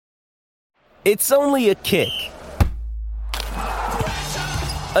It's only a kick,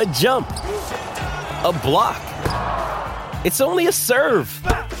 a jump, a block. It's only a serve.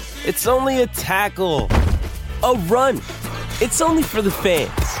 It's only a tackle, a run. It's only for the fans.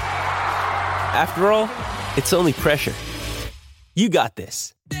 After all, it's only pressure. You got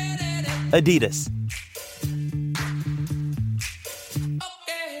this. Adidas.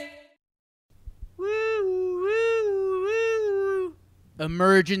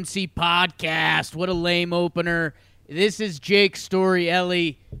 Emergency podcast. What a lame opener. This is Jake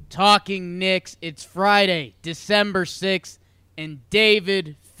Storielli talking Knicks. It's Friday, December 6th, and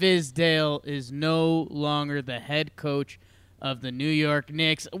David Fizdale is no longer the head coach of the New York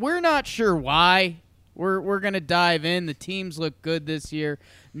Knicks. We're not sure why. We're going to dive in. The teams look good this year.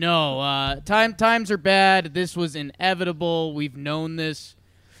 No, times are bad. This was inevitable. We've known this.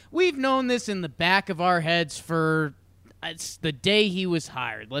 We've known this in the back of our heads for it's the day he was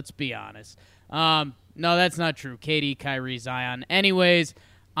hired. Let's be honest. No, that's not true. KD, Kyrie, Zion. Anyways,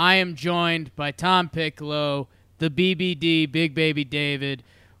 I am joined by Tom Piccolo, the BBD, Big Baby David.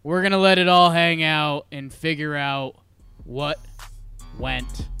 We're going to let it all hang out and figure out what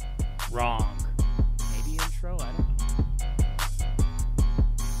went wrong. Maybe intro? I don't know.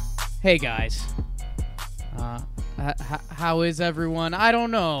 Hey, guys. How is everyone? I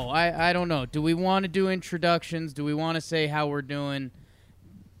don't know. I don't know. Do we want to do introductions? Do we want to say how we're doing?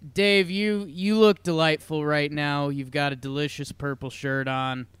 Dave, you look delightful right now. You've got a delicious purple shirt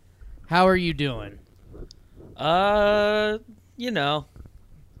on. How are you doing? Head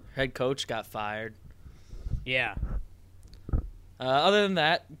coach got fired. Yeah. Other than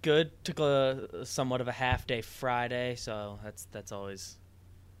that, good. Took a somewhat of a half day Friday, so that's always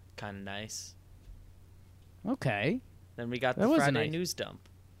kind of nice. Okay. Then we got the Friday news dump.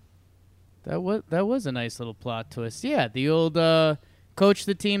 That was a nice little plot twist. Yeah, the old coach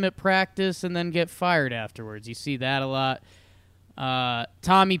the team at practice and then get fired afterwards. You see that a lot.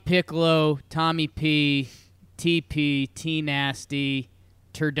 Tommy Piccolo, Tommy P, TP, T Nasty,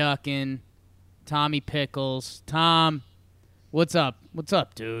 Turducken, Tommy Pickles. Tom, what's up? What's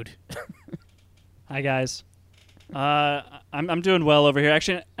up, dude? Hi, guys. I'm doing well over here,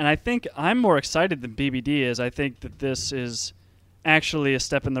 actually, and I think I'm more excited than BBD is. I think that this is actually a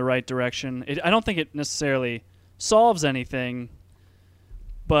step in the right direction. I don't think it necessarily solves anything,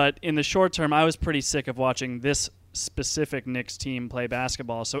 but in the short term, I was pretty sick of watching this specific Knicks team play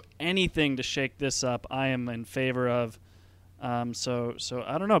basketball. So anything to shake this up, I am in favor of. So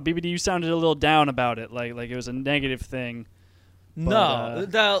I don't know, BBD, you sounded a little down about it, like it was a negative thing.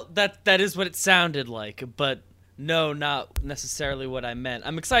 But, no, that is what it sounded like, but. No, not necessarily what I meant.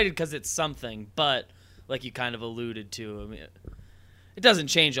 I'm excited because it's something, but like you kind of alluded to, I mean, it doesn't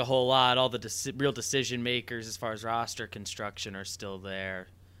change a whole lot. All the real decision makers as far as roster construction are still there.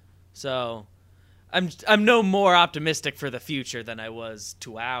 So I'm no more optimistic for the future than I was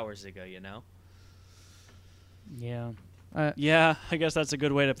 2 hours ago, you know? Yeah. Yeah, I guess that's a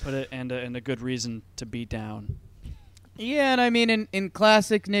good way to put it, and a good reason to be down. Yeah, and I mean, in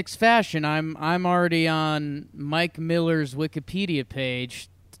classic Knicks fashion, I'm already on Mike Miller's Wikipedia page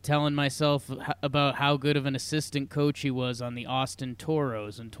telling myself about how good of an assistant coach he was on the Austin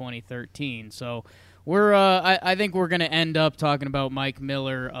Toros in 2013. So I think we're going to end up talking about Mike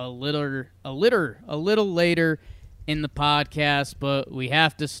Miller a little later in the podcast, but we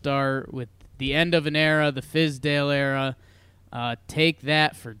have to start with the end of an era, the Fizdale era. Take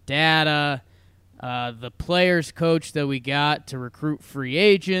that for data. The players coach that we got to recruit free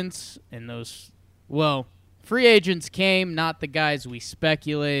agents, and free agents came, not the guys we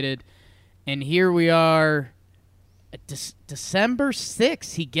speculated. And here we are, December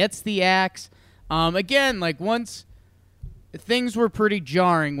 6th, he gets the axe. Again, once things were pretty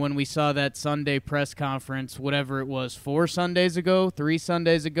jarring when we saw that Sunday press conference, whatever it was, 3 Sundays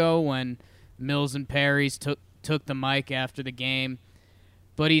ago, when Mills and Perry's took the mic after the game.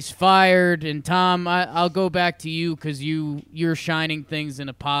 But he's fired, and Tom, I'll go back to you because you're shining things in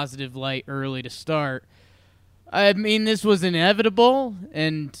a positive light early to start. I mean, this was inevitable,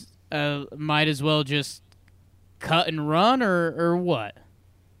 and might as well just cut and run, or what?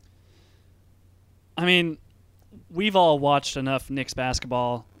 I mean, we've all watched enough Knicks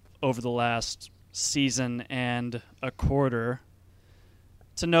basketball over the last season and a quarter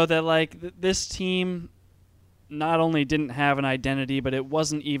to know that, this team not only didn't have an identity, but it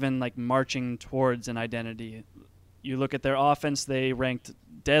wasn't even marching towards an identity. You look at their offense, they ranked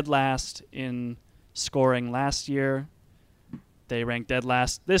dead last in scoring last year. They ranked dead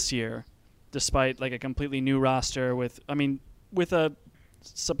last this year, despite a completely new roster with a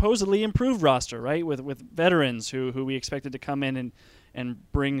supposedly improved roster, right? With veterans who we expected to come in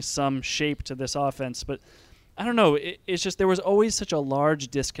and bring some shape to this offense. But I don't know. It's just there was always such a large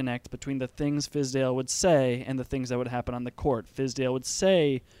disconnect between the things Fizdale would say and the things that would happen on the court. Fizdale would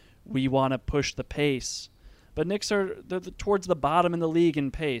say, we want to push the pace. But Knicks are towards the bottom in the league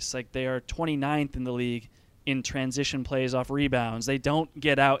in pace. Like, they are 29th in the league in transition plays off rebounds. They don't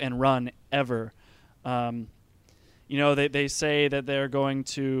get out and run ever. They say that they're going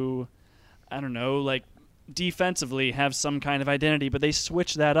to, I don't know, like defensively have some kind of identity, but they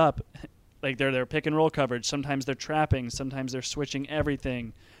switch that up. Like they're pick and roll coverage. Sometimes they're trapping. Sometimes they're switching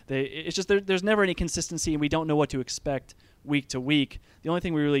everything. It's just there's never any consistency, and we don't know what to expect week to week. The only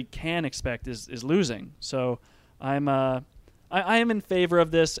thing we really can expect is losing. So I am in favor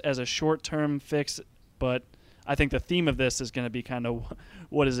of this as a short-term fix, but I think the theme of this is going to be kind of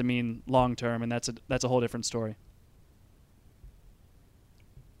what does it mean long-term, and that's a whole different story.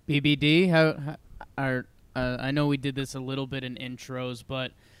 BBD, I know we did this a little bit in intros,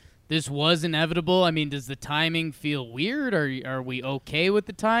 but this was inevitable. I mean, does the timing feel weird? Are we okay with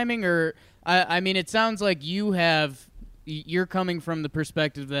the timing? Or I mean, it sounds like you're coming from the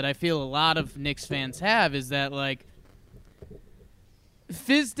perspective that I feel a lot of Knicks fans have, is that like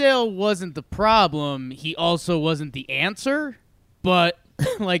Fizdale wasn't the problem. He also wasn't the answer. But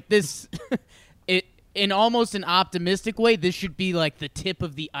like this, in almost an optimistic way, this should be like the tip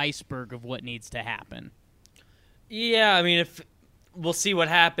of the iceberg of what needs to happen. Yeah, I mean, if we'll see what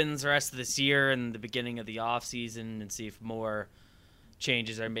happens the rest of this year and the beginning of the offseason and see if more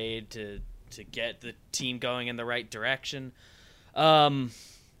changes are made to get the team going in the right direction. The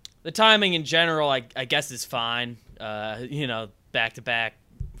timing in general, I guess, is fine. Back-to-back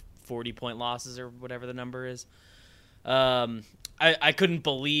 40-point losses or whatever the number is. I couldn't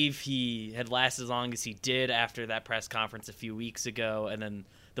believe he had lasted as long as he did after that press conference a few weeks ago, and then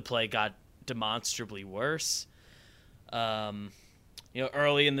the play got demonstrably worse.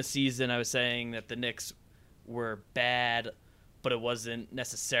 Early in the season, I was saying that the Knicks were bad, but it wasn't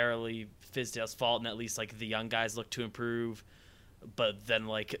necessarily Fizdale's fault, and at least like the young guys looked to improve. But then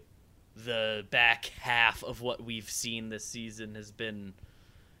like the back half of what we've seen this season has been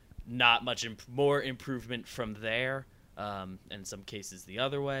not much more improvement from there. In some cases the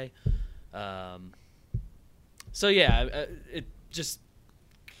other way. It just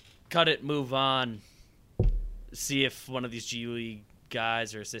cut it, move on, see if one of these G League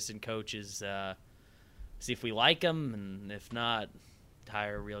guys or assistant coaches, see if we like them, and if not,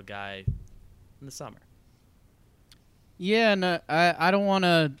 hire a real guy in the summer. Yeah, and I don't want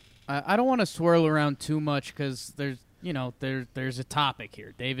to swirl around too much because there's a topic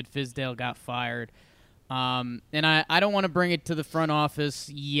here. David Fizdale got fired. And I don't want to bring it to the front office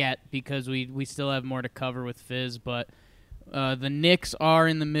yet because we still have more to cover with Fizz, but the Knicks are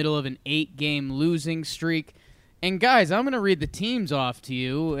in the middle of an 8-game losing streak. And guys, I'm going to read the teams off to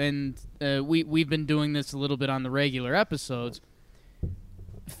you, and we've been doing this a little bit on the regular episodes.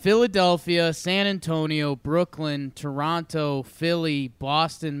 Philadelphia, San Antonio, Brooklyn, Toronto, Philly,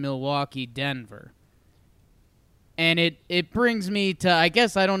 Boston, Milwaukee, Denver. And it brings me to, I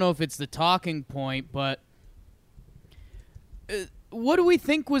guess I don't know if it's the talking point, but what do we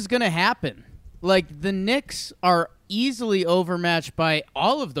think was going to happen? Like, the Knicks are easily overmatched by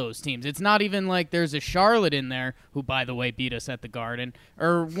all of those teams. It's not even like there's a Charlotte in there, who, by the way, beat us at the Garden,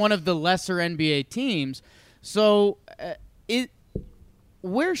 or one of the lesser NBA teams. So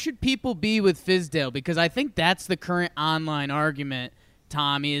where should people be with Fizdale? Because I think that's the current online argument,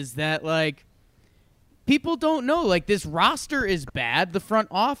 Tommy, is that, like, people don't know. Like, this roster is bad. The front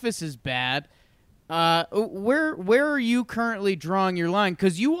office is bad. Where are you currently drawing your line?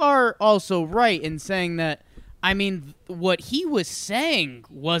 Because you are also right in saying that, I mean, what he was saying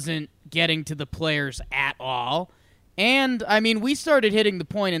wasn't getting to the players at all. And, I mean, we started hitting the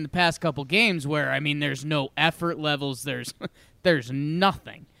point in the past couple games where, I mean, there's no effort levels. There's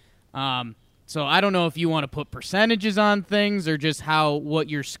nothing. So I don't know if you want to put percentages on things or just what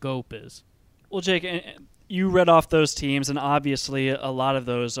your scope is. Well, Jake, you read off those teams, and obviously a lot of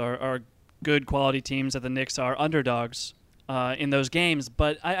those are good quality teams that the Knicks are underdogs in those games.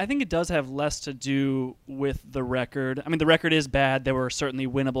 But I think it does have less to do with the record. I mean, the record is bad. There were certainly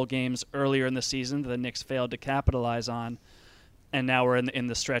winnable games earlier in the season that the Knicks failed to capitalize on, and now we're in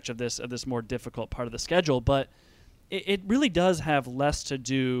the stretch of this more difficult part of the schedule. But it really does have less to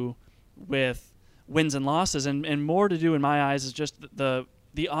do with wins and losses, and more to do, in my eyes, is just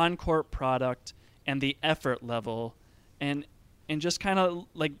the on-court product and the effort level, and just kind of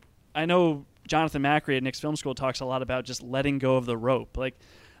like, I know Jonathan Macri at Knicks Film School talks a lot about just letting go of the rope. Like,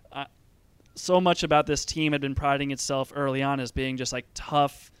 so much about this team had been priding itself early on as being just like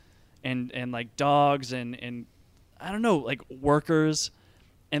tough and like dogs, and I don't know, like workers.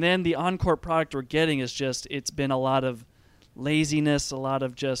 And then the on-court product we're getting is just, it's been a lot of laziness, a lot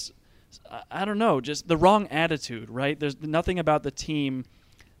of just, I don't know, just the wrong attitude, right? There's nothing about the team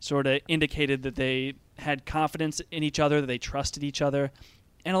sort of indicated that they had confidence in each other, that they trusted each other.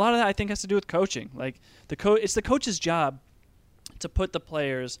 And a lot of that, I think, has to do with coaching. Like, it's the coach's job to put the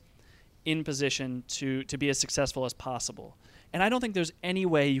players in position to be as successful as possible. And I don't think there's any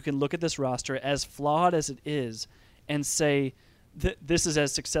way you can look at this roster, as flawed as it is, and say that this is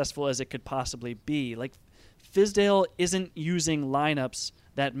as successful as it could possibly be. Like, Fizdale isn't using lineups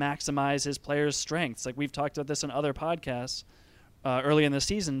that maximize his players' strengths. Like, we've talked about this on other podcasts early in the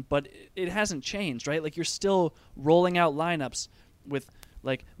season, but it hasn't changed, right? Like, you're still rolling out lineups with,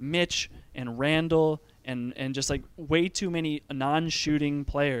 like, Mitch and Randall and just, like, way too many non-shooting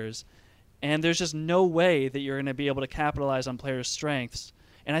players. And there's just no way that you're going to be able to capitalize on players' strengths.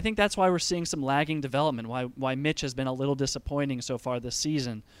 And I think that's why we're seeing some lagging development, why Mitch has been a little disappointing so far this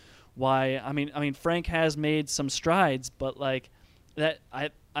season. I mean Frank has made some strides, but like that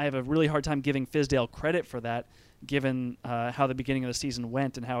I have a really hard time giving Fizdale credit for that, given how the beginning of the season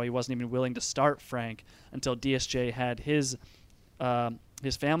went and how he wasn't even willing to start Frank until DSJ had his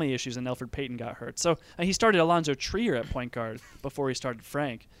family issues and Elfrid Payton got hurt. So he started Alonzo Trier at point guard before he started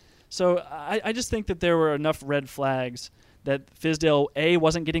Frank. So I just think that there were enough red flags that Fizdale, A,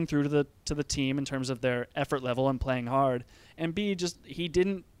 wasn't getting through to the team in terms of their effort level and playing hard, and B, just he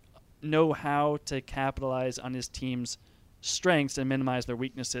didn't know how to capitalize on his team's strengths and minimize their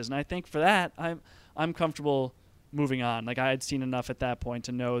weaknesses. And I think for that, I'm comfortable moving on. Like, I had seen enough at that point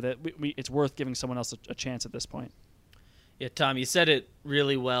to know that it's worth giving someone else a chance at this point. Yeah, Tom, you said it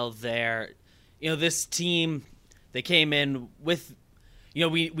really well there. You know, this team, they came in with, you know,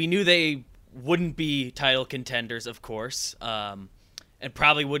 we knew they wouldn't be title contenders, of course, and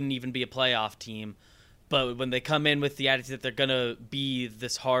probably wouldn't even be a playoff team. But when they come in with the attitude that they're going to be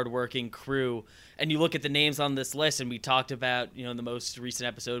this hardworking crew, and you look at the names on this list, and we talked about, you know, in the most recent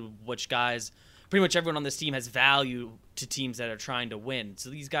episode, which guys, pretty much everyone on this team has value to teams that are trying to win. So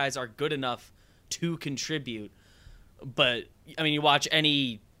these guys are good enough to contribute. But, I mean, you watch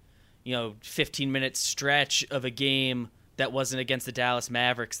any, you know, 15-minute stretch of a game that wasn't against the Dallas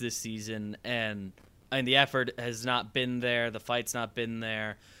Mavericks this season, and the effort has not been there, the fight's not been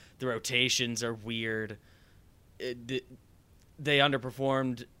there, the rotations are weird. They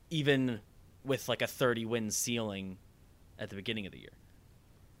underperformed even with like a 30-win ceiling at the beginning of the year.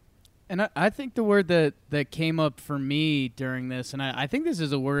 And I think the word that came up for me during this, and I think this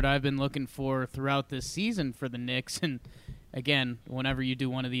is a word I've been looking for throughout this season for the Knicks, and again, whenever you do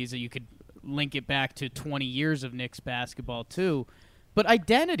one of these, you could link it back to 20 years of Knicks basketball too, but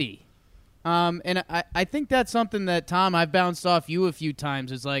identity. And I think that's something that, Tom, I've bounced off you a few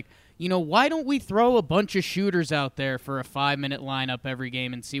times, is like, you know, why don't we throw a bunch of shooters out there for a 5-minute lineup every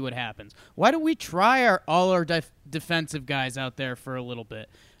game and see what happens? Why don't we try all our defensive guys out there for a little bit?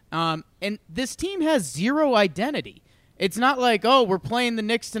 And this team has zero identity. It's not like, oh, we're playing the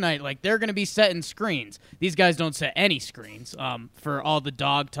Knicks tonight. Like, they're going to be setting screens. These guys don't set any screens for all the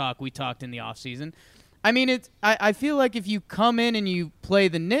dog talk we talked in the offseason. I mean, I feel like if you come in and you play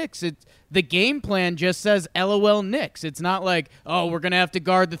the Knicks, the game plan just says LOL Knicks. It's not like, oh, we're going to have to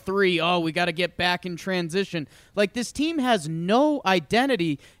guard the three. Oh, we got to get back in transition. Like, this team has no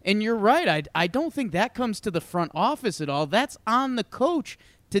identity, and you're right. I don't think that comes to the front office at all. That's on the coach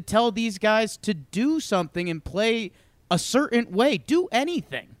to tell these guys to do something and play a certain way. Do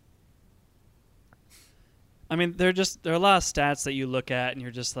anything. I mean, there are a lot of stats that you look at, and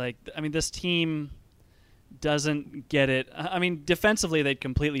you're just like, I mean, this team doesn't get it. I mean, defensively, they'd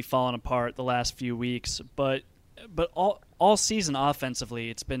completely fallen apart the last few weeks, but all season offensively,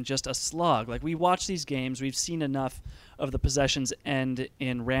 it's been just a slug. Like, we watch these games, we've seen enough of the possessions end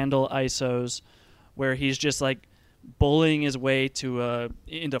in Randall isos, where he's just like bullying his way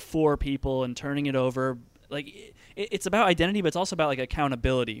into four people and turning it over. Like, it's about identity, but it's also about like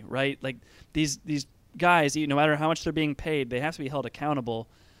accountability, right? Like, these guys, no matter how much they're being paid, they have to be held accountable,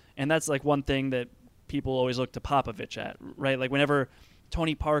 and that's like one thing that people always look to Popovich at, right? Like, whenever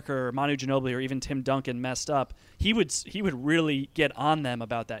Tony Parker or Manu Ginobili or even Tim Duncan messed up, he would really get on them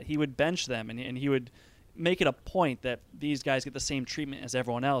about that. He would bench them, and he would make it a point that these guys get the same treatment as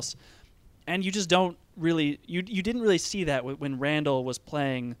everyone else. And you just don't really you didn't really see that when Randall was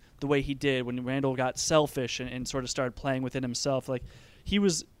playing the way he did, when Randall got selfish and sort of started playing within himself. Like, he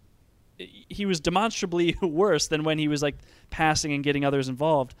was demonstrably worse than when he was like passing and getting others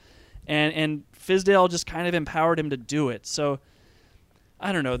involved. And Fizdale just kind of empowered him to do it. So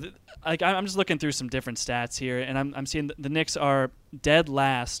I don't know. Like, I'm just looking through some different stats here, and I'm seeing the Knicks are dead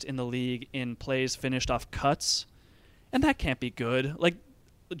last in the league in plays finished off cuts, And that can't be good. Like,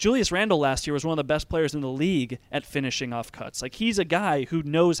 Julius Randle last year was one of the best players in the league at finishing off cuts. Like, he's a guy who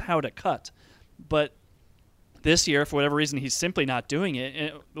knows how to cut. But this year, for whatever reason, he's simply not doing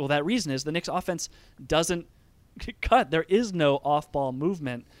it. Well, that reason is the Knicks offense doesn't cut. There is no off-ball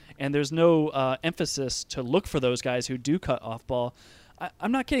movement, and there's no emphasis to look for those guys who do cut off-ball.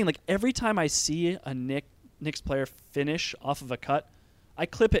 I'm not kidding. Like, every time I see a Knicks player finish off of a cut, I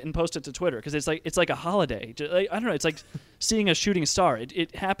clip it and post it to Twitter because it's like a holiday. I don't know. It's like seeing a shooting star.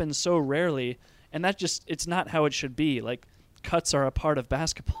 It happens so rarely, and it's not how it should be. Like, cuts are a part of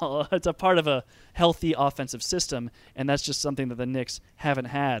basketball. It's a part of a healthy offensive system, and that's just something that the Knicks haven't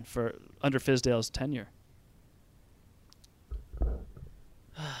had for under Fizdale's tenure.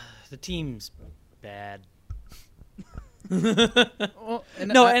 The team's bad. Well,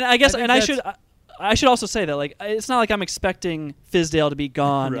 and I guess I should also say that, like, it's not like I'm expecting Fizdale to be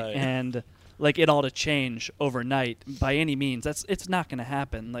gone Right. and like it all to change overnight by any means. It's not going to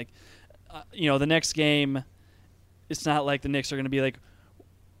happen. Like, the next game, it's not like the Knicks are going to be like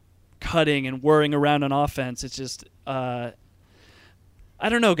cutting and whirring around on offense. It's just I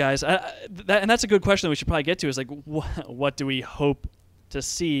don't know, guys. And that's a good question that we should probably get to. Is like, what do we hope to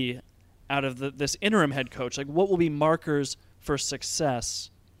see out of this interim head coach? Like, what will be markers for success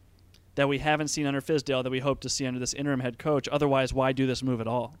that we haven't seen under Fizdale that we hope to see under this interim head coach? Otherwise, why do this move at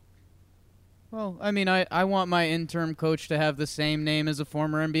all? Well, I mean, I want my interim coach to have the same name as a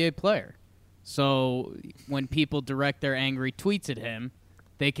former NBA player. So when people direct their angry tweets at him,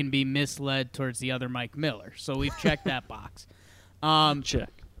 they can be misled towards the other Mike Miller. So we've checked that box. Check.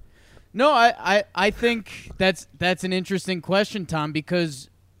 No, I think that's an interesting question, Tom, because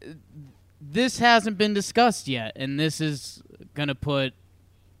this hasn't been discussed yet, and this is going to put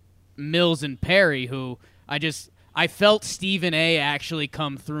Mills and Perry, who I felt Stephen A. actually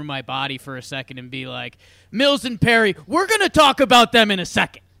come through my body for a second and be like, Mills and Perry, we're going to talk about them in a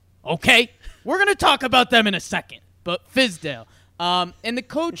second, okay? We're going to talk about them in a second. But Fizdale. And the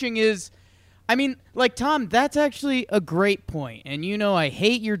coaching is, I mean, like, Tom, that's actually a great point. And I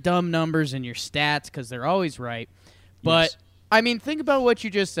hate your dumb numbers and your stats because they're always right. But, Yes. I mean, think about what you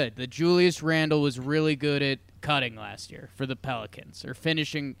just said. That Julius Randle was really good at cutting last year for the Pelicans, or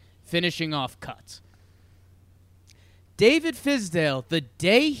finishing off cuts. David Fizdale, the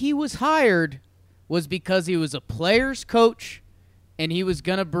day he was hired, was because he was a player's coach and he was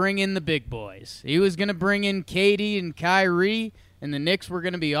going to bring in the big boys. He was going to bring in Katie and Kyrie, and the Knicks were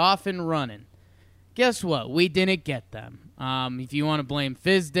going to be off and running. Guess what? We didn't get them. If you want to blame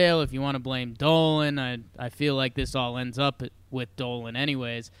Fizdale, if you want to blame Dolan, I feel like this all ends up with Dolan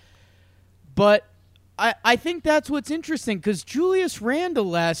anyways. But I think that's what's interesting, because Julius Randle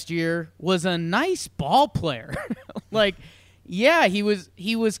last year was a nice ball player. Like, yeah, he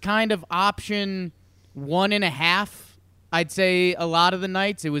was kind of option 1.5. I'd say a lot of the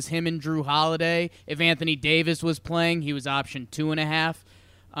nights it was him and Drew Holiday. If Anthony Davis was playing, he was option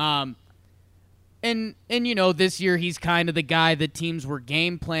 2.5. And this year he's kind of the guy that teams were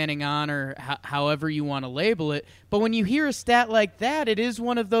game planning on, or however you want to label it. But when you hear a stat like that, it is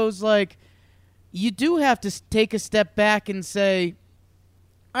one of those, like, you do have to take a step back and say,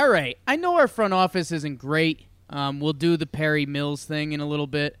 all right, I know our front office isn't great. We'll do the Perry Mills thing in a little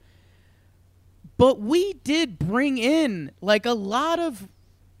bit. But we did bring in, like, a lot of,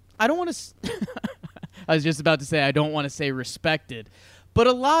 I don't want to, I was just about to say I don't want to say respected, but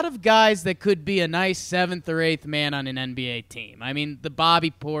a lot of guys that could be a nice 7th or 8th man on an NBA team. I mean, the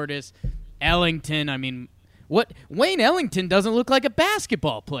Bobby Portis, Ellington. I mean, Wayne Ellington doesn't look like a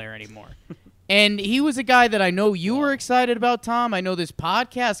basketball player anymore. And he was a guy that I know you were excited about, Tom. I know this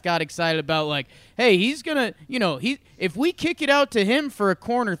podcast got excited about, like, hey, he's going to, if we kick it out to him for a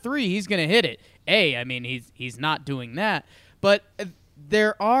corner three, he's going to hit it. I mean, he's not doing that. But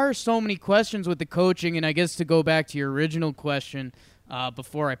there are so many questions with the coaching, and I guess to go back to your original question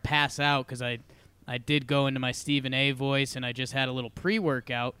before I pass out, because I did go into my Stephen A. voice and I just had a little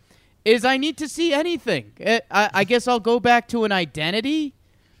pre-workout, is I need to see anything. I guess I'll go back to an identity.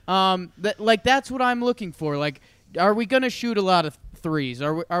 That's what I'm looking for. Like, are we going to shoot a lot of threes?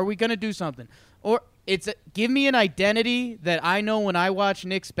 Are we going to do something? Or give me an identity that I know when I watch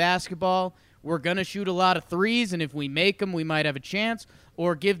Knicks basketball, we're going to shoot a lot of threes, and if we make them, we might have a chance.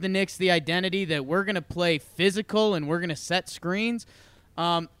 Or give the Knicks the identity that we're going to play physical and we're going to set screens.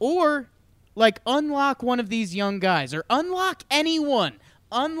 Or, like, unlock one of these young guys. Or unlock anyone.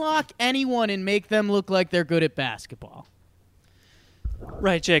 Unlock anyone and make them look like they're good at basketball.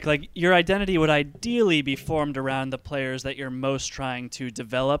 Right, Jake. Like, your identity would ideally be formed around the players that you're most trying to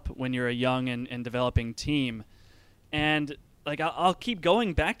develop when you're a young and developing team. And I'll keep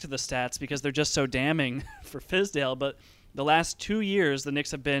going back to the stats because they're just so damning for Fizdale, but the last 2 years, the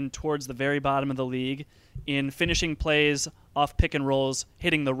Knicks have been towards the very bottom of the league in finishing plays off pick and rolls,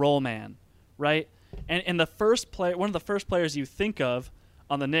 hitting the roll man, right? And the first player, one of the first players you think of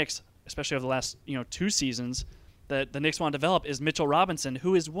on the Knicks, especially over the last 2 seasons, that the Knicks want to develop is Mitchell Robinson,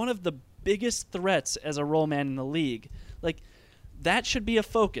 who is one of the biggest threats as a roll man in the league. Like, that should be a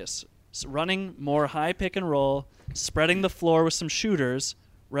focus. So running more high pick and roll, spreading the floor with some shooters,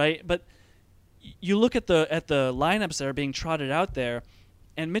 right? But you look at the lineups that are being trotted out there,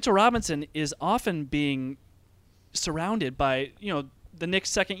 and Mitchell Robinson is often being surrounded by the Knicks'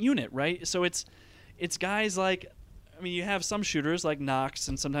 second unit, right? So it's guys like, I mean, you have some shooters like Knox,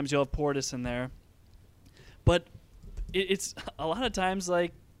 and sometimes you'll have Portis in there, but it's a lot of times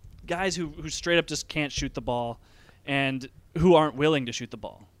like guys who straight up just can't shoot the ball and who aren't willing to shoot the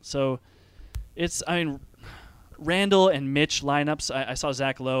ball. So Randall and Mitch lineups, I saw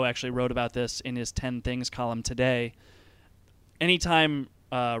Zach Lowe actually wrote about this in his 10 Things column today. Anytime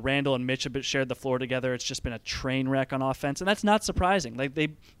Randall and Mitch have shared the floor together, it's just been a train wreck on offense, and that's not surprising. Like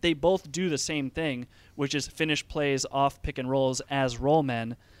they both do the same thing, which is finish plays off pick and rolls as roll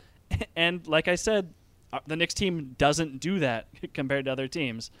men. And like I said, the Knicks team doesn't do that compared to other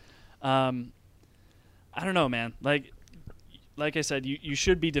teams. I don't know, man. Like I said, you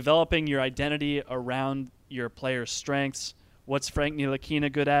should be developing your identity around your players' strengths. What's Frank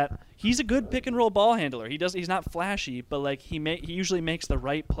Ntilikina good at? He's a good pick and roll ball handler. He's not flashy, but like he usually makes the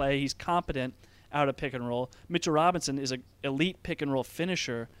right play. He's competent out of pick and roll. Mitchell Robinson is an elite pick and roll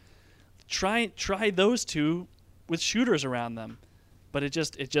finisher. Try those two with shooters around them, but it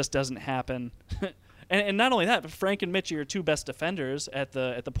just doesn't happen. And not only that, but Frank and Mitch are your two best defenders at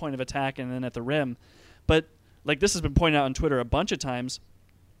the point of attack and then at the rim. But like this has been pointed out on Twitter a bunch of times,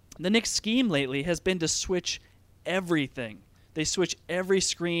 the Knicks' scheme lately has been to switch everything. They switch every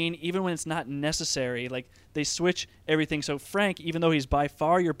screen, even when it's not necessary. Like, they switch everything. So Frank, even though he's by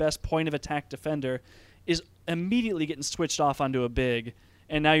far your best point of attack defender, is immediately getting switched off onto a big.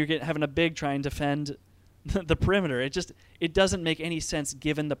 And now you're having a big try and defend the perimeter. It doesn't make any sense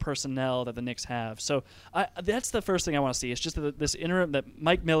given the personnel that the Knicks have. So that's the first thing I want to see. It's just this interim, that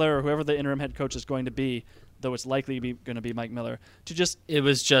Mike Miller or whoever the interim head coach is going to be, though it's likely to be going to be Mike Miller, to just it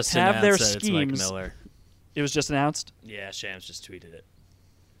was just have their schemes. It's Mike Miller. It was just announced? Yeah, Shams just tweeted it.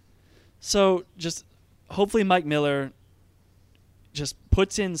 So just hopefully Mike Miller just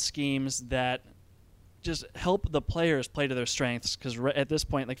puts in schemes that just help the players play to their strengths, because at this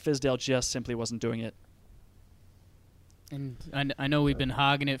point, like, Fizdale just simply wasn't doing it. And I know we've been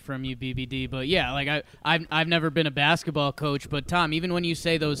hogging it from you, BBD, but yeah, like I've never been a basketball coach, but Tom, even when you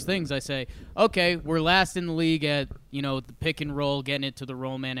say those things, I say, okay, we're last in the league at the pick and roll, getting it to the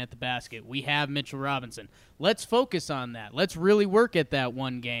roll man at the basket. We have Mitchell Robinson. Let's focus on that. Let's really work at that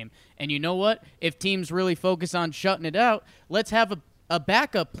one game. And you know what? If teams really focus on shutting it out, let's have a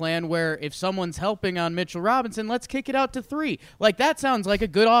backup plan where if someone's helping on Mitchell Robinson, let's kick it out to 3. Like, that sounds like a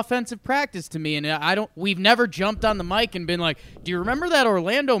good offensive practice to me. And we've never jumped on the mic and been like, do you remember that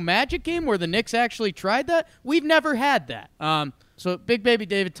Orlando Magic game where the Knicks actually tried that? We've never had that. So Big Baby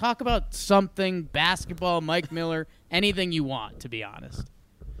David, talk about something, basketball, Mike Miller, anything you want, to be honest.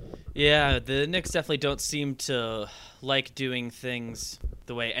 Yeah, the Knicks definitely don't seem to like doing things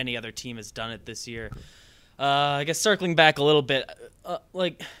the way any other team has done it this year. I guess circling back a little bit,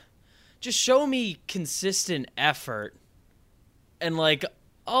 just show me consistent effort, and,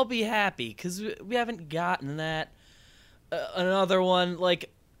 I'll be happy, because we haven't gotten that. Another one,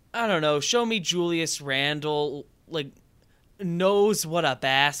 I don't know, show me Julius Randle, knows what a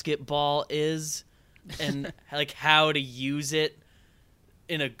basketball is, and, how to use it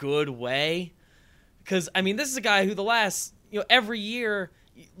in a good way. Because, this is a guy who the last, every year,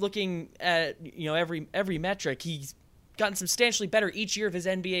 looking at every metric, he's gotten substantially better each year of his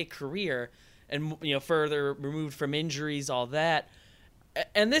NBA career, and further removed from injuries, all that.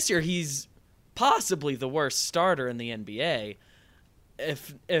 And this year he's possibly the worst starter in the NBA.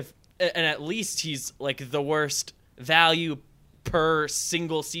 And at least he's the worst value per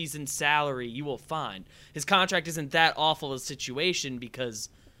single season salary you will find. His contract isn't that awful a situation because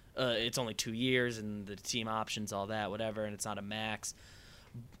it's only 2 years and the team options, all that, whatever, and it's not a max.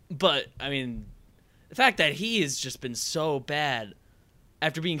 But, the fact that he has just been so bad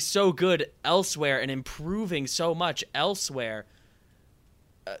after being so good elsewhere and improving so much elsewhere,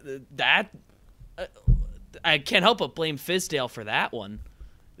 I can't help but blame Fizdale for that one.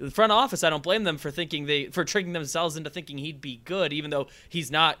 The front office, I don't blame them for tricking themselves into thinking he'd be good, even though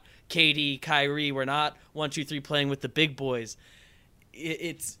he's not KD, Kyrie. We're not 1, 2, 3 playing with the big boys.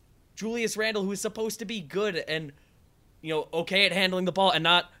 It's Julius Randle, who is supposed to be good, and okay at handling the ball and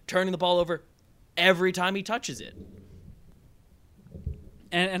not turning the ball over every time he touches it.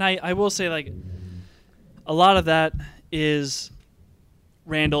 And I will say, like, a lot of that is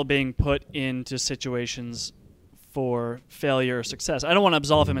Randall being put into situations for failure or success. I don't want to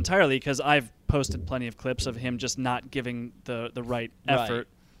absolve him entirely because I've posted plenty of clips of him just not giving the right effort. Right.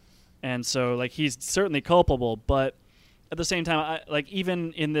 And so, like, he's certainly culpable, but at the same time,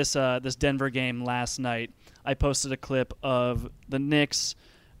 even in this Denver game last night, I posted a clip of the Knicks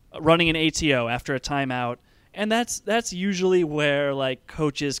running an ATO after a timeout, and that's usually where, like,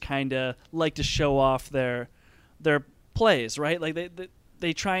 coaches kind of like to show off their plays, right? Like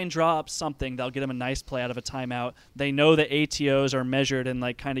they try and draw up something. They'll get them a nice play out of a timeout. They know that ATOs are measured and,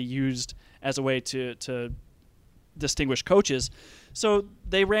 like, kind of used as a way to distinguish coaches. So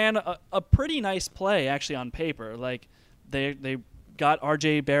they ran a pretty nice play, actually, on paper. Like, they got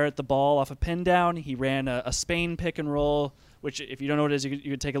R.J. Barrett the ball off a pin down. He ran a Spain pick and roll, which, if you don't know what it is,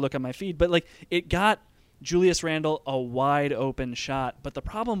 you could take a look at my feed. But, like, it got Julius Randle a wide open shot. But the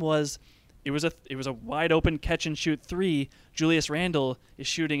problem was it was a wide open catch and shoot three. Julius Randle is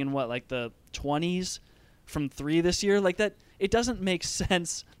shooting in the 20s from three this year. Like, that, it doesn't make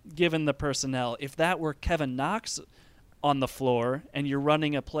sense given the personnel. If that were Kevin Knox on the floor and you're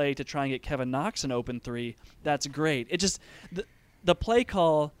running a play to try and get Kevin Knox an open three, that's great. It just the play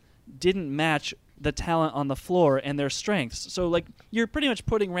call didn't match the talent on the floor and their strengths. So, like, you're pretty much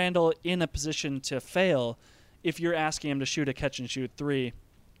putting Randall in a position to fail if you're asking him to shoot a catch and shoot three.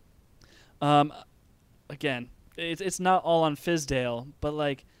 Again, it's not all on Fizdale, but,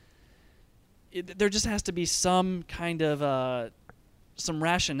 like, there just has to be some kind of some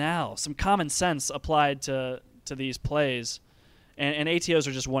rationale, some common sense applied to these plays, and ATOs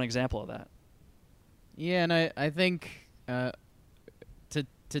are just one example of that. Yeah, and I think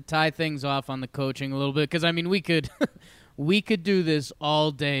to tie things off on the coaching a little bit, because I mean we could do this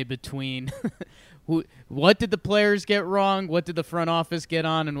all day between what did the players get wrong, what did the front office get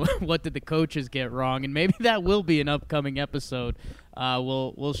on, and what did the coaches get wrong, and maybe that will be an upcoming episode.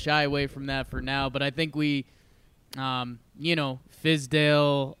 We'll shy away from that for now, but I think we, Fizdale,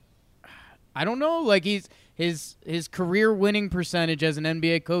 I don't know, like his career winning percentage as an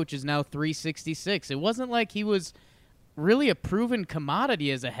NBA coach is now .366. It wasn't like he was really a proven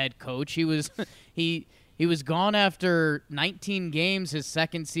commodity as a head coach. He was he was gone after 19 games his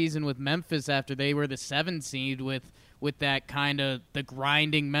second season with Memphis after they were the 7th seed with that kind of the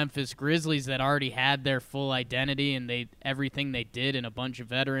grinding Memphis Grizzlies that already had their full identity and everything they did and a bunch of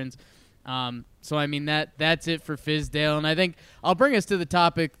veterans. So I mean that's it for Fizdale, and I think I'll bring us to the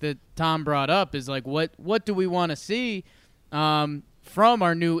topic that Tom brought up is like what do we want to see from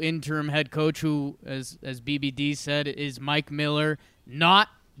our new interim head coach, who as BBD said is Mike Miller, not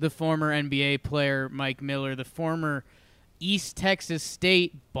the former NBA player Mike Miller, the former East Texas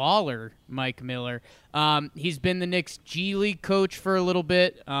State baller Mike Miller. He's been the Knicks G League coach for a little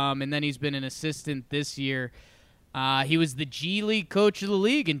bit, and then he's been an assistant this year. He was the G League coach of the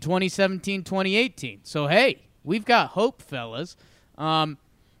league in 2017-2018. So, hey, we've got hope, fellas. And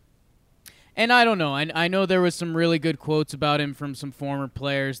I don't know. I know there was some really good quotes about him from some former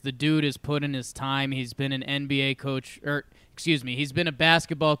players. The dude has put in his time. He's been an NBA coach, he's been a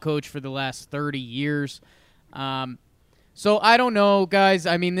basketball coach for the last 30 years. So I don't know, guys.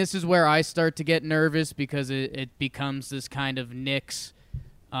 I mean, this is where I start to get nervous because it becomes this kind of Knicks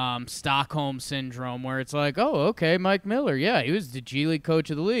Stockholm syndrome where it's like, oh, okay, Mike Miller, yeah, he was the G League coach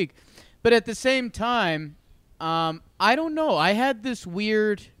of the league. But at the same time, I don't know. I had this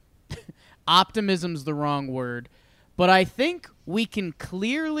weird optimism's the wrong word, but I think we can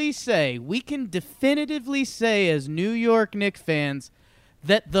definitively say as New York Knicks fans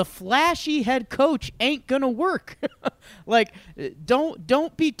that the flashy head coach ain't gonna work. Like, don't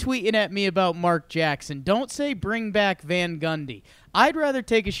be tweeting at me about Mark Jackson. Don't say bring back Van Gundy. I'd rather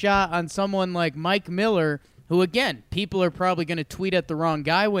take a shot on someone like Mike Miller, who, again, people are probably going to tweet at the wrong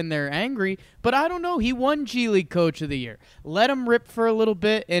guy when they're angry, but I don't know. He won G League Coach of the Year. Let him rip for a little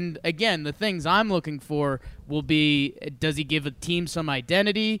bit, and, again, the things I'm looking for will be, does he give a team some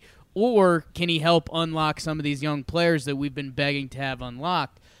identity, or can he help unlock some of these young players that we've been begging to have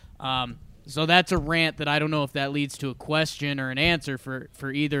unlocked? So that's a rant that I don't know if that leads to a question or an answer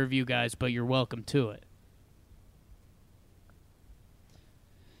for either of you guys, but you're welcome to it.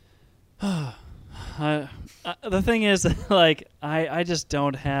 The thing is, like, I just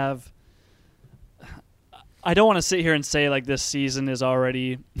don't have. I don't want to sit here and say like this season is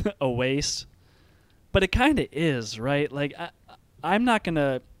already a waste, but it kind of is, right? Like, I'm not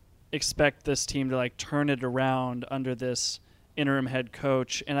gonna expect this team to like turn it around under this interim head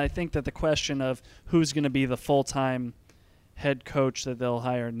coach, and I think that the question of who's going to be the full-time head coach that they'll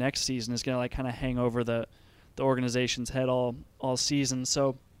hire next season is going to like kind of hang over the organization's head all season.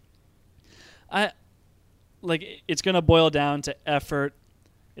 So it's going to boil down to effort.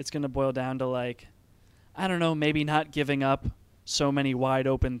 It's going to boil down to like, I don't know, maybe not giving up so many wide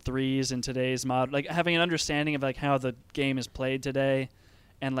open threes in today's model, like having an understanding of like how the game is played today,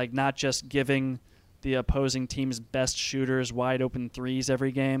 and like not just giving the opposing team's best shooters wide open threes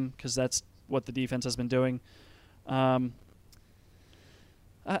every game, because that's what the defense has been doing. I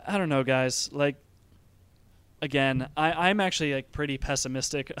don't know, guys. Like, again, I'm actually like pretty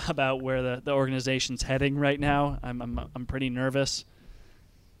pessimistic about where the organization's heading right now. I'm pretty nervous.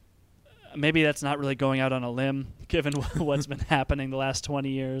 Maybe that's not really going out on a limb, given what's been happening the last 20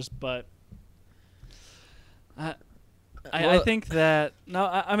 years. But I think that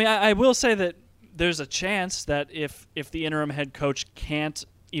I will say that there's a chance that if the interim head coach can't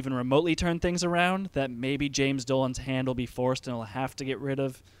even remotely turn things around, that maybe James Dolan's hand will be forced and he'll have to get rid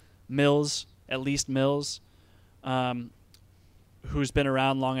of Mills, at least Mills, who's been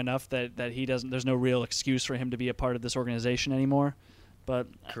around long enough that he doesn't. There's no real excuse for him to be a part of this organization anymore. But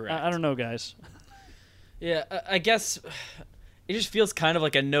I don't know, guys. Yeah, I guess it just feels kind of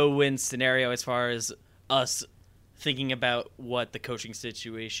like a no-win scenario as far as us thinking about what the coaching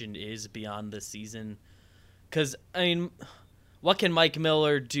situation is beyond this season. Because, I mean, what can Mike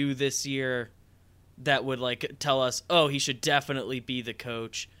Miller do this year that would, like, tell us, oh, he should definitely be the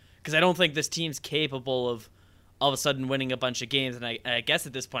coach? Because I don't think this team's capable of all of a sudden winning a bunch of games, and I guess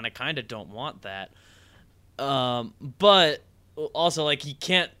at this point I kind of don't want that. But also, like, he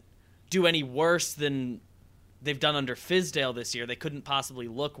can't do any worse than they've done under Fizdale this year. They couldn't possibly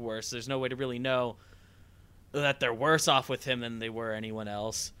look worse. There's no way to really know that they're worse off with him than they were anyone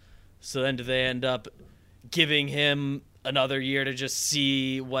else. So then do they end up giving him another year to just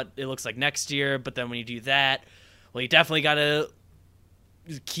see what it looks like next year? But then when you do that, well, you definitely got to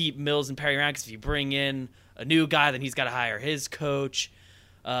keep Mills and Perry around, because if you bring in a new guy, then he's got to hire his coach.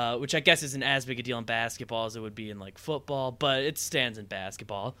 Which I guess isn't as big a deal in basketball as it would be in like football, but it stands in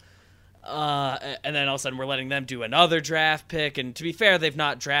basketball. And then all of a sudden we're letting them do another draft pick. And to be fair, they've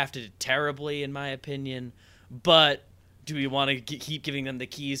not drafted it terribly, in my opinion. But do we want to keep giving them the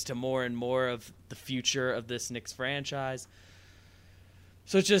keys to more and more of the future of this Knicks franchise?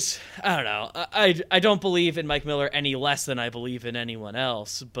 So it's just, I don't know. I don't believe in Mike Miller any less than I believe in anyone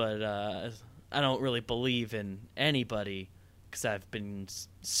else. But I don't really believe in anybody, because I've been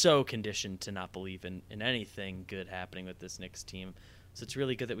so conditioned to not believe in anything good happening with this Knicks team. So it's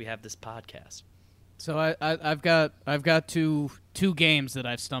really good that we have this podcast. So I've got two games that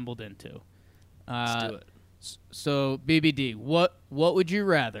I've stumbled into. Let's do it. So BBD, what would you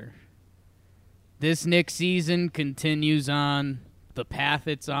rather? This Knicks season continues on the path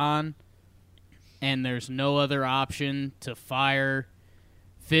it's on, and there's no other option to fire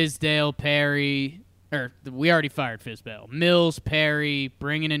Fizdale, Perry. Or we already fired Fizdale. Mills, Perry,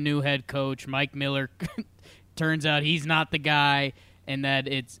 bringing a new head coach. Mike Miller, turns out he's not the guy, and that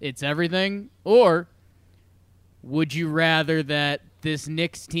it's everything. Or would you rather that this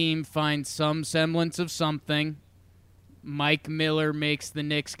Knicks team finds some semblance of something, Mike Miller makes the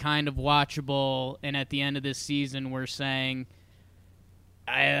Knicks kind of watchable, and at the end of this season we're saying,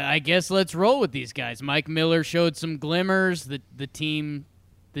 I guess let's roll with these guys. Mike Miller showed some glimmers. The team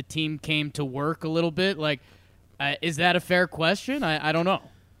came to work a little bit. Like, is that a fair question? I don't know.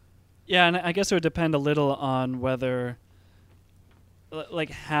 Yeah, and I guess it would depend a little on whether,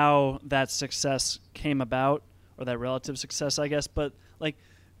 like, how that success came about, or that relative success, I guess. But, like,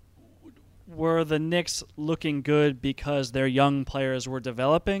 were the Knicks looking good because their young players were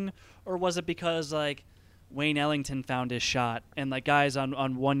developing, or was it because, like, Wayne Ellington found his shot and, like, guys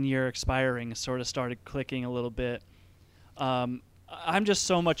on 1 year expiring sort of started clicking a little bit? I'm just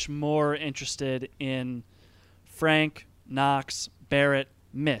so much more interested in Frank, Knox, Barrett,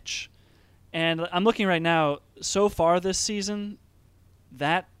 Mitch. And I'm looking right now, so far this season,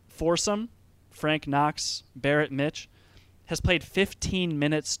 that foursome, Frank, Knox, Barrett, Mitch, has played 15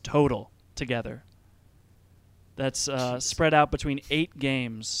 minutes total together. That's spread out between 8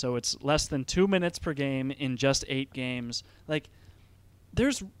 games, so it's less than 2 minutes per game in just 8 games. Like,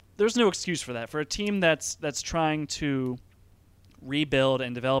 there's no excuse for that. For a team that's trying to rebuild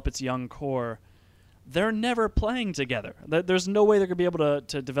and develop its young core, they're never playing together. There's no way they're going to be able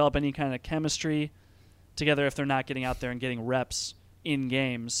to develop any kind of chemistry together if they're not getting out there and getting reps in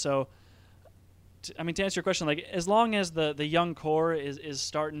games. So, to answer your question, like, as long as the young core is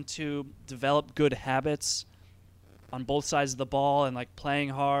starting to develop good habits on both sides of the ball and, like, playing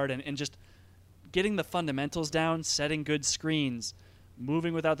hard and just getting the fundamentals down, setting good screens,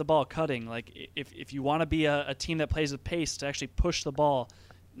 moving without the ball, cutting. Like if you want to be a team that plays with pace, to actually push the ball,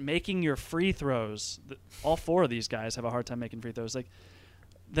 making your free throws. All 4 of these guys have a hard time making free throws. Like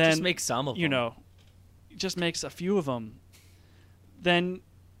then just make some of them. Just makes a few of them. Then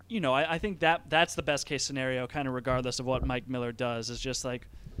I think that's the best case scenario, kind of regardless of what Mike Miller does. Is just like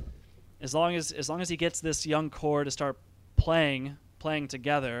as long as he gets this young core to start playing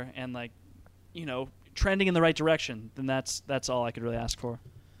together and trending in the right direction, then that's all I could really ask for.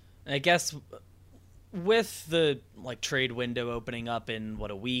 I guess with the trade window opening up in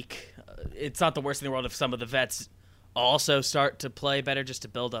a week, it's not the worst in the world if some of the vets also start to play better just to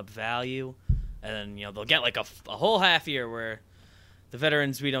build up value, and then they'll get a whole half year where the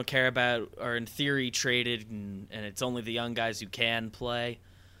veterans we don't care about are in theory traded, and it's only the young guys who can play.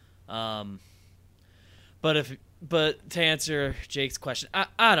 But to answer Jake's question,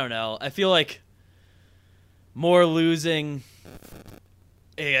 I don't know. I feel like more losing,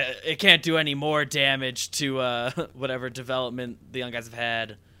 it can't do any more damage to whatever development the young guys have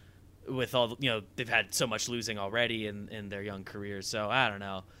had with all they've had so much losing already in their young careers. So I don't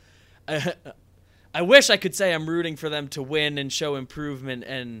know. I wish I could say I'm rooting for them to win and show improvement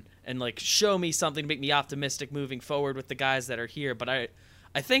and show me something to make me optimistic moving forward with the guys that are here. But I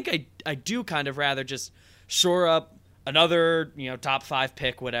think I do kind of rather just shore up another top 5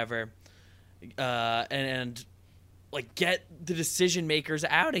 pick, whatever, and get the decision makers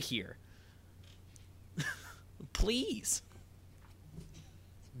out of here. Please.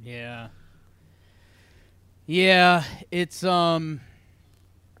 Yeah, it's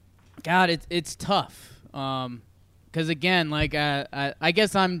God, it's tough. Because again, I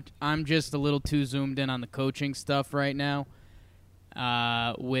guess I'm just a little too zoomed in on the coaching stuff right now.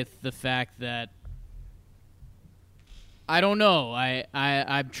 With the fact that I don't know.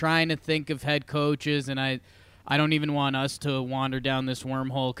 I'm trying to think of head coaches, and I don't even want us to wander down this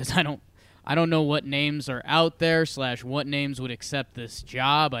wormhole because I don't know what names are out there / what names would accept this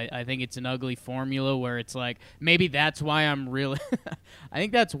job. I think it's an ugly formula where it's maybe that's why I'm really I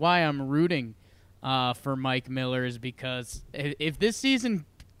think that's why I'm rooting for Mike Miller, is because if this season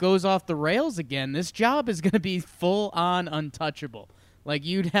goes off the rails again, this job is going to be full on untouchable.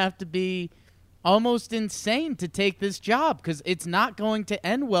 You'd have to be almost insane to take this job because it's not going to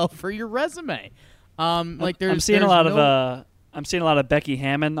end well for your resume. I'm seeing a lot of Becky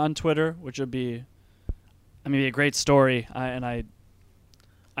Hammond on Twitter, which would be a great story, I'd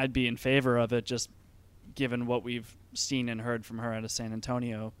be in favor of it, just given what we've seen and heard from her out of San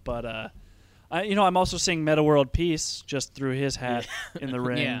Antonio. But I'm also seeing Meta World Peace just threw his hat in the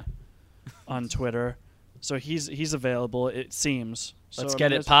ring on Twitter, so he's available. It seems. Let's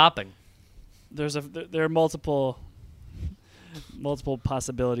get it popping. There are multiple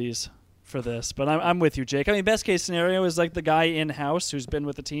possibilities for this, but I'm with you, Jake. Best case scenario is the guy in house who's been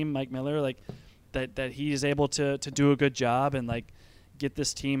with the team, Mike Miller, that he is able to do a good job and get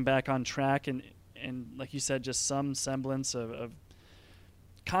this team back on track and like you said, just some semblance of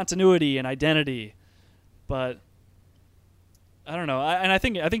continuity and identity. But I don't know, I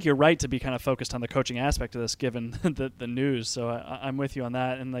think you're right to be kind of focused on the coaching aspect of this, given the news. So I'm with you on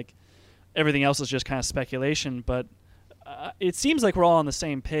that, and everything else is just kind of speculation, but. It seems like we're all on the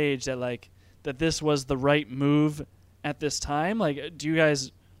same page that this was the right move at this time. Do you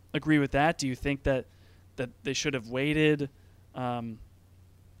guys agree with that? Do you think that they should have waited? I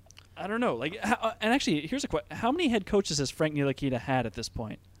don't know. And actually, here's a question: how many head coaches has Frank Ntilikina had at this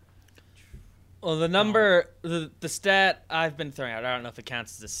point? Well, the number, the stat I've been throwing out, I don't know if it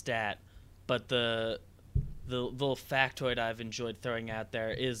counts as a stat, but the little factoid I've enjoyed throwing out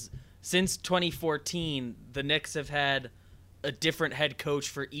there is, since 2014, the Knicks have had a different head coach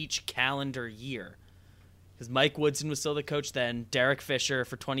for each calendar year. Because Mike Woodson was still the coach then, Derek Fisher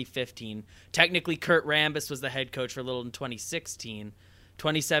for 2015. Technically, Kurt Rambis was the head coach for a little in 2016.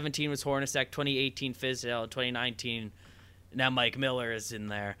 2017 was Hornacek, 2018 Fizdale, 2019 now Mike Miller is in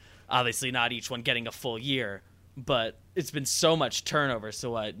there. Obviously, not each one getting a full year, but it's been so much turnover.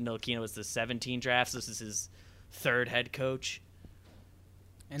 So what, Ntilikina was the 17 drafts. This is his third head coach.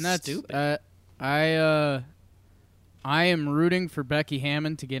 And that's stupid. I am rooting for Becky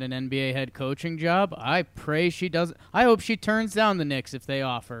Hammond to get an NBA head coaching job. I pray she doesn't. I hope she turns down the Knicks if they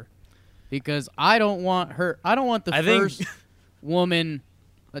offer, because I don't want her. I don't want the first woman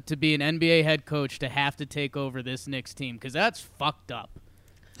to be an NBA head coach to have to take over this Knicks team, because that's fucked up.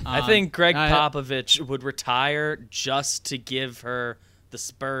 I think Greg Popovich would retire just to give her the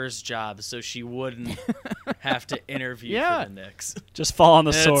Spurs job, so she wouldn't have to interview for the Knicks. Just fall on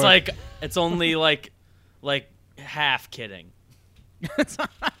the sword. It's only like half kidding.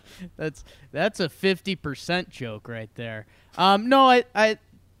 That's a 50% joke right there. No,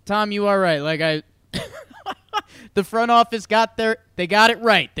 Tom, you are right. Like the front office they got it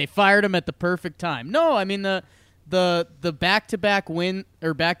right. They fired him at the perfect time. No, I mean the back-to-back win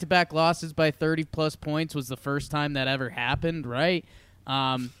or back-to-back losses by 30+ points was the first time that ever happened, right?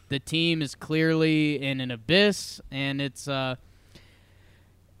 The team is clearly in an abyss, and it's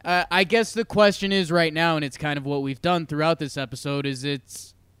I guess the question is right now, and it's kind of what we've done throughout this episode, is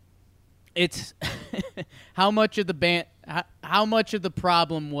it's how much of the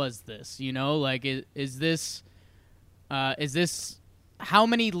problem was this? You know, like is this how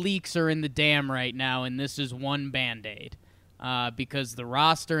many leaks are in the dam right now, and this is one Band-Aid? Because the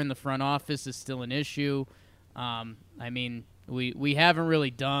roster in the front office is still an issue. I mean, we haven't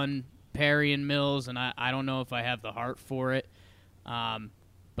really done Perry and Mills, and I don't know if I have the heart for it.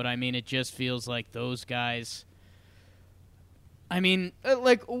 But, I mean, it just feels like those guys. I mean,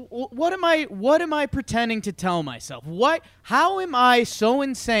 like, what am I pretending to tell myself? How am I so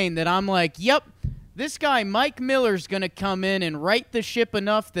insane that I'm like, yep, this guy Mike Miller's going to come in and right the ship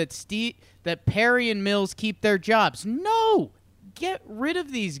enough that Perry and Mills keep their jobs? No, get rid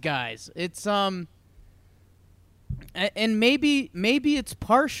of these guys. It's and maybe it's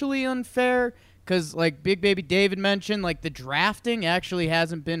partially unfair. Because, like Big Baby David mentioned, like the drafting actually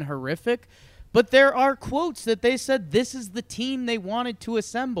hasn't been horrific. But there are quotes that they said this is the team they wanted to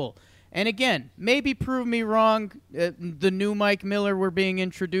assemble. And again, maybe prove me wrong. The new Mike Miller we're being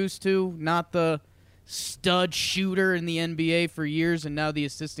introduced to, not the stud shooter in the NBA for years and now the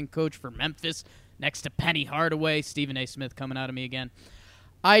assistant coach for Memphis next to Penny Hardaway. Stephen A. Smith coming out of me again.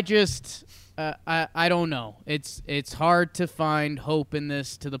 I just... I don't know. It's hard to find hope in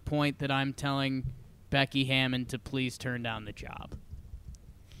this to the point that I'm telling Becky Hammon to please turn down the job.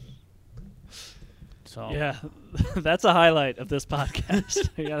 So yeah, that's a highlight of this podcast.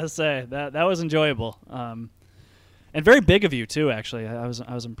 I gotta say that was enjoyable, and very big of you too. Actually, I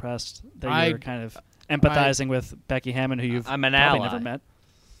was impressed that you were kind of empathizing with Becky Hammon, who you've I'm an probably ally. never met.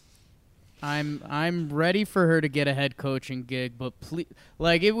 I'm ready for her to get a head coaching gig, but please,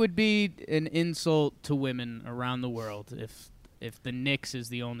 like, it would be an insult to women around the world if the Knicks is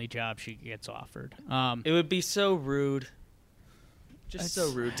the only job she gets offered. It would be so rude. Just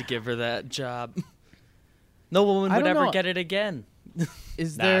so rude to give her that job. No woman would ever get it again.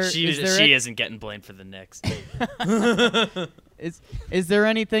 She isn't getting blamed for the Knicks. Is there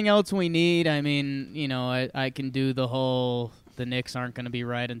anything else we need? I mean, you know, I can do the whole the Knicks aren't going to be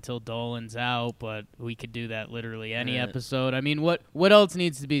right until Dolan's out, but we could do that literally any episode. I mean, what else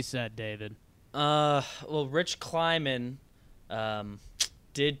needs to be said, David? Well, Rich Kleiman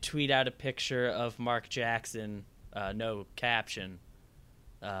did tweet out a picture of Mark Jackson, no caption.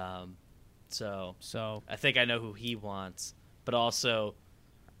 So I think I know who he wants, but also,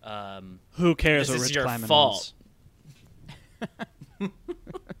 who cares this what is Rich your Kleiman fault. wants?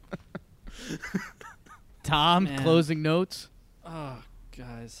 Tom, Man. closing notes? Oh,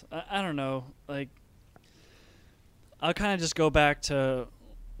 guys, I don't know. Like, I'll kind of just go back to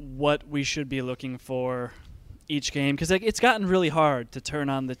what we should be looking for each game, because it's gotten really hard to turn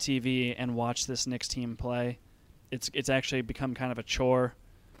on the TV and watch this Knicks team play. It's actually become kind of a chore.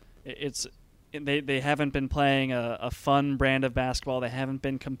 They haven't been playing a fun brand of basketball. They haven't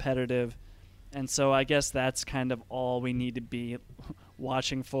been competitive. And so I guess that's kind of all we need to be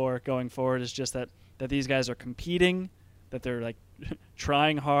watching for going forward, is just that these guys are competing, that they're like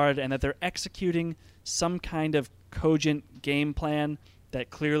trying hard, and that they're executing some kind of cogent game plan that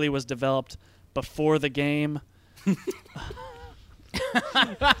clearly was developed before the game.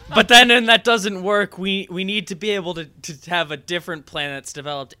 But then when that doesn't work, we need to be able to have a different plan that's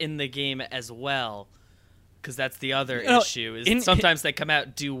developed in the game as well, because that's the other issue. Is sometimes they come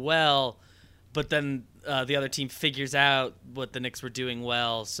out do well, but then the other team figures out what the Knicks were doing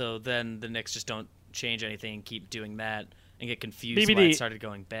well, so then the Knicks just don't change anything and keep doing that and get confused BBD, why it started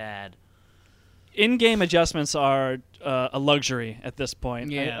going bad. In-game adjustments are a luxury at this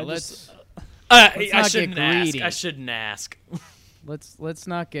point. Yeah, let's I shouldn't ask. Let's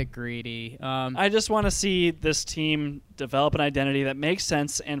not get greedy. I just want to see this team develop an identity that makes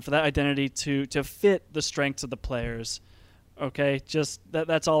sense, and for that identity to fit the strengths of the players. Okay, just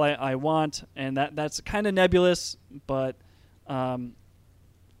that's all I want, and that's kind of nebulous, but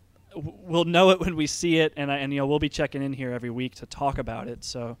we'll know it when we see it, and we'll be checking in here every week to talk about it.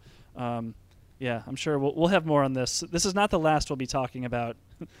 So, yeah, I'm sure we'll have more on this. This is not the last we'll be talking about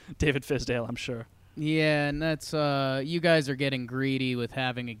David Fizdale, I'm sure. Yeah, and that's you guys are getting greedy with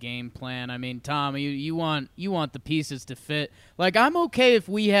having a game plan. I mean, Tom, you want the pieces to fit. Like, I'm okay if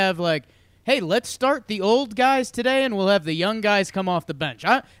we have, like, hey, let's start the old guys today and we'll have the young guys come off the bench.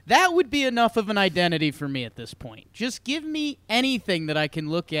 That would be enough of an identity for me at this point. Just give me anything that I can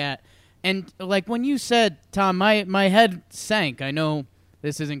look at. And like when you said, Tom, my head sank. I know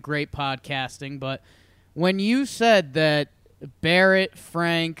this isn't great podcasting, but when you said that Barrett,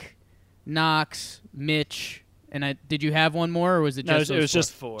 Frank, Knox, Mitch, and did you have one more, or was it just it was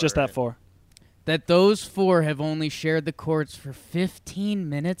just four? Just that 4. That those 4 have only shared the courts for 15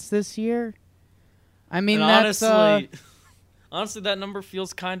 minutes this year? I mean, and that's... honestly, that number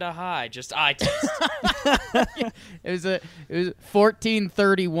feels kind of high. Just eye test. It was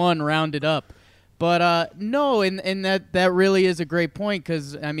 1431 rounded up. But no, and that really is a great point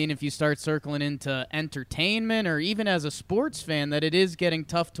because, I mean, if you start circling into entertainment or even as a sports fan, that it is getting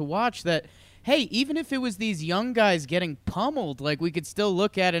tough to watch that, hey, even if it was these young guys getting pummeled, like we could still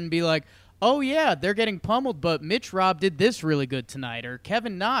look at it and be like, oh, yeah, they're getting pummeled, but Mitch Robb did this really good tonight. Or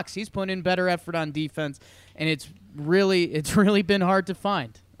Kevin Knox, he's putting in better effort on defense, and it's really been hard to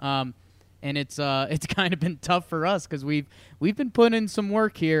find. And it's kind of been tough for us because we've been putting in some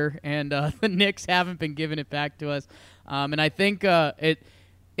work here, and the Knicks haven't been giving it back to us. And I think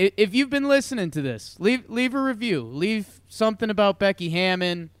if you've been listening to this, leave a review, leave something about Becky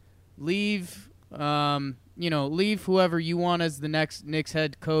Hammon, leave whoever you want as the next Knicks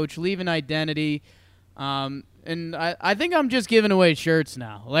head coach, leave an identity. And I think I'm just giving away shirts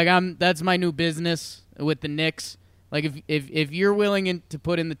now. Like that's my new business with the Knicks. Like if you're willing to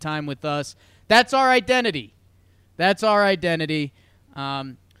put in the time with us, that's our identity. That's our identity.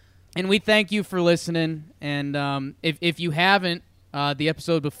 And we thank you for listening. And if you haven't, the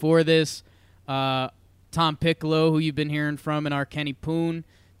episode before this, Tom Piccolo, who you've been hearing from, and our Kenny Poon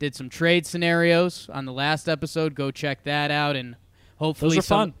did some trade scenarios on the last episode. Go check that out, and hopefully those are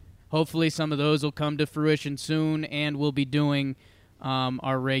fun. Hopefully some of those will come to fruition soon, and we'll be doing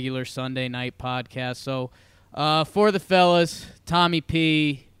our regular Sunday night podcast. So for the fellas, Tommy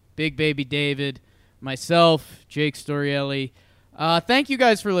P, Big Baby David, myself, Jake Storielli, thank you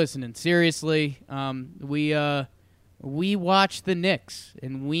guys for listening. Seriously, we watch the Knicks,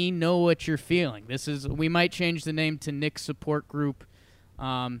 and we know what you're feeling. We might change the name to Knicks Support Group.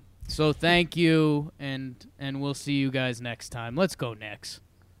 So thank you, and we'll see you guys next time. Let's go Knicks.